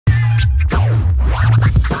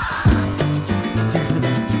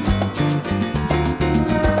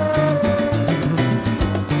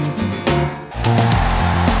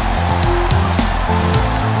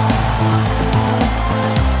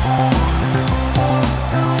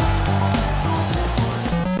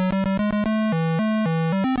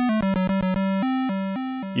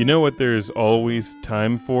You know what there's always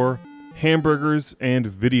time for? Hamburgers and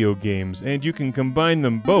video games, and you can combine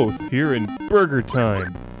them both here in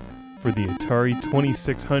Burgertime for the Atari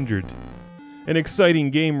 2600. An exciting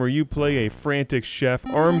game where you play a frantic chef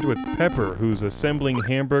armed with pepper who's assembling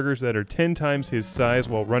hamburgers that are 10 times his size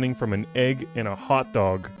while running from an egg and a hot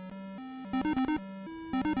dog.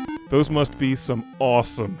 Those must be some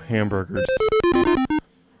awesome hamburgers.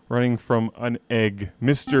 Running from an egg.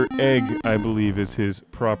 Mr. Egg, I believe, is his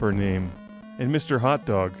proper name. And Mr. Hot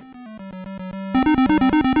Dog.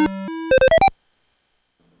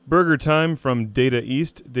 Burgertime from Data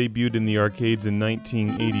East debuted in the arcades in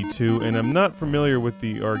 1982, and I'm not familiar with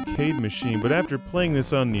the arcade machine, but after playing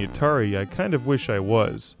this on the Atari, I kind of wish I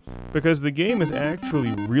was. Because the game is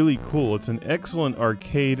actually really cool. It's an excellent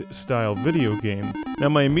arcade-style video game. Now,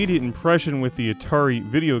 my immediate impression with the Atari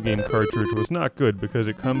video game cartridge was not good because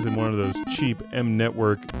it comes in one of those cheap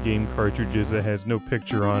M-Network game cartridges that has no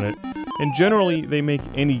picture on it, and generally they make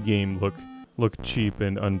any game look cheap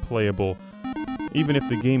and unplayable, even if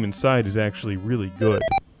the game inside is actually really good.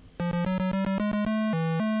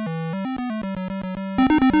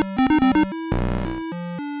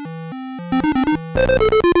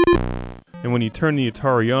 And when you turn the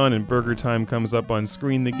Atari on and Burgertime comes up on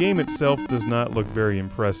screen, the game itself does not look very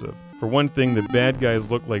impressive. For one thing, the bad guys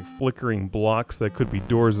look like flickering blocks that could be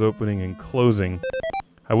doors opening and closing.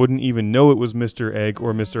 I wouldn't even know it was Mr. Egg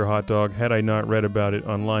or Mr. Hot Dog had I not read about it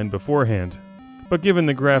online beforehand. But given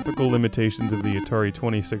the graphical limitations of the Atari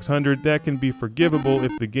 2600, that can be forgivable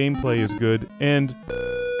if the gameplay is good, and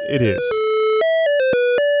it is.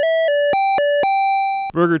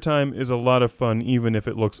 Burgertime is a lot of fun even if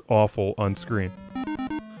it looks awful on screen.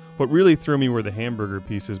 What really threw me were the hamburger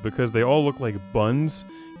pieces because they all look like buns,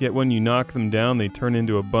 yet when you knock them down they turn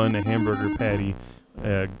into a bun, a hamburger patty,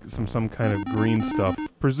 some kind of green stuff,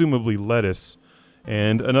 presumably lettuce,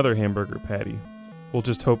 and another hamburger patty. We'll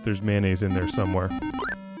just hope there's mayonnaise in there somewhere.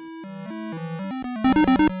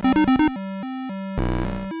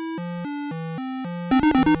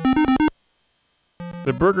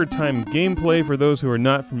 The Burgertime gameplay, for those who are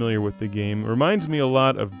not familiar with the game, reminds me a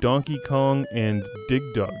lot of Donkey Kong and Dig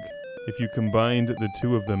Dug. If you combined the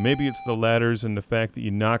two of them, maybe it's the ladders and the fact that you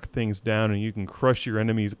knock things down and you can crush your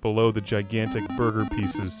enemies below the gigantic burger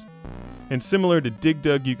pieces. And similar to Dig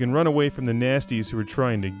Dug, you can run away from the nasties who are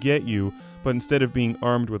trying to get you, but instead of being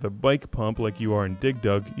armed with a bike pump like you are in Dig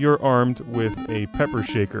Dug, you're armed with a pepper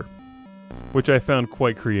shaker, which I found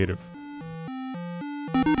quite creative.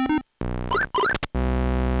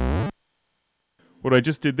 What I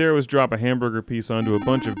just did there was drop a hamburger piece onto a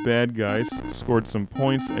bunch of bad guys, scored some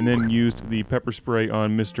points, and then used the pepper spray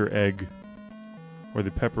on Mr. Egg. Or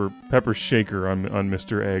the pepper shaker on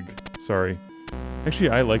Mr. Egg. Sorry.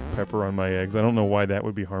 Actually, I like pepper on my eggs. I don't know why that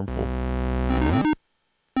would be harmful.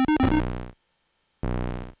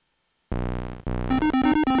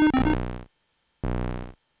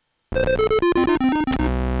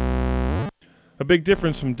 A big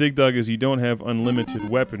difference from Dig Dug is you don't have unlimited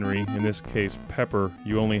weaponry, in this case pepper.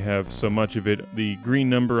 You only have so much of it. The green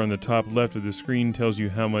number on the top left of the screen tells you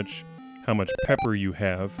how much pepper you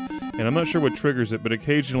have. And I'm not sure what triggers it, but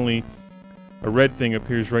occasionally a red thing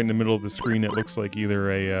appears right in the middle of the screen that looks like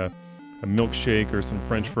either a milkshake or some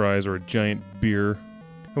french fries or a giant beer.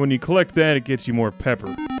 And when you collect that, it gets you more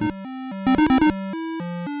pepper.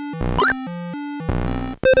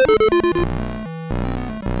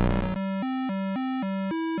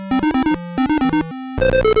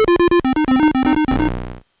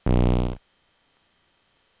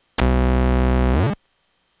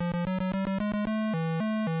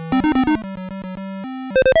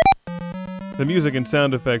 The music and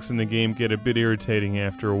sound effects in the game get a bit irritating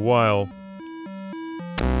after a while.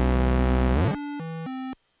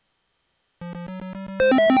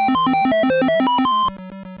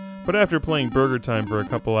 But after playing Burgertime for a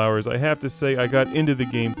couple hours, I have to say I got into the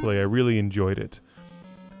gameplay. I really enjoyed it.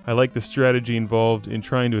 I like the strategy involved in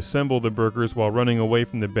trying to assemble the burgers while running away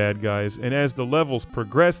from the bad guys, and as the levels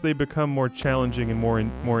progress, they become more challenging and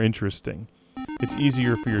more interesting. It's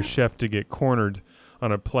easier for your chef to get cornered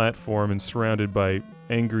on a platform and surrounded by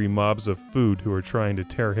angry mobs of food who are trying to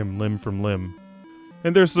tear him limb from limb.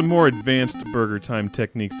 And there's some more advanced Burgertime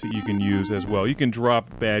techniques that you can use as well. You can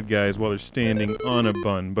drop bad guys while they're standing on a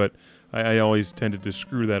bun, but I always tended to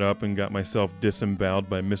screw that up and got myself disemboweled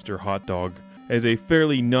by Mr. Hot Dog. As a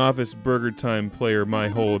fairly novice Burgertime player, my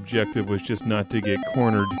whole objective was just not to get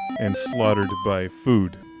cornered and slaughtered by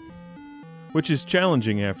food, which is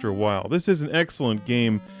challenging after a while. This is an excellent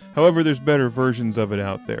game, however there's better versions of it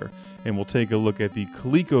out there, and we'll take a look at the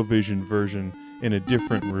ColecoVision version in a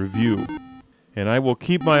different review. And I will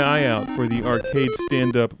keep my eye out for the arcade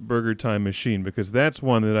stand-up Burgertime machine, because that's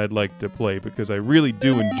one that I'd like to play, because I really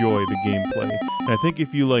do enjoy the gameplay. And I think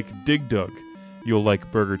if you like Dig Dug, you'll like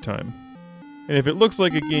Burgertime. And if it looks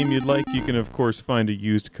like a game you'd like, you can of course find a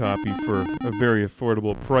used copy for a very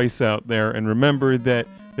affordable price out there. And remember that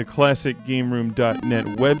the ClassicGameRoom.net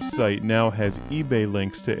website now has eBay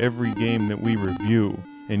links to every game that we review.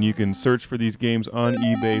 And you can search for these games on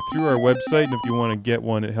eBay through our website, and if you want to get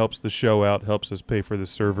one, it helps the show out, helps us pay for the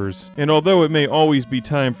servers. And although it may always be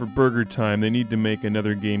time for Burgertime, they need to make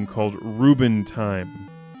another game called Reuben Time,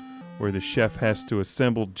 where the chef has to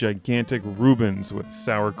assemble gigantic Reubens with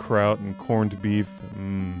sauerkraut and corned beef.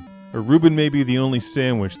 A Reuben may be the only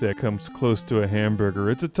sandwich that comes close to a hamburger.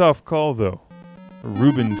 It's a tough call, though.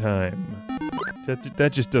 Reuben Time.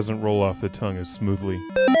 That just doesn't roll off the tongue as smoothly.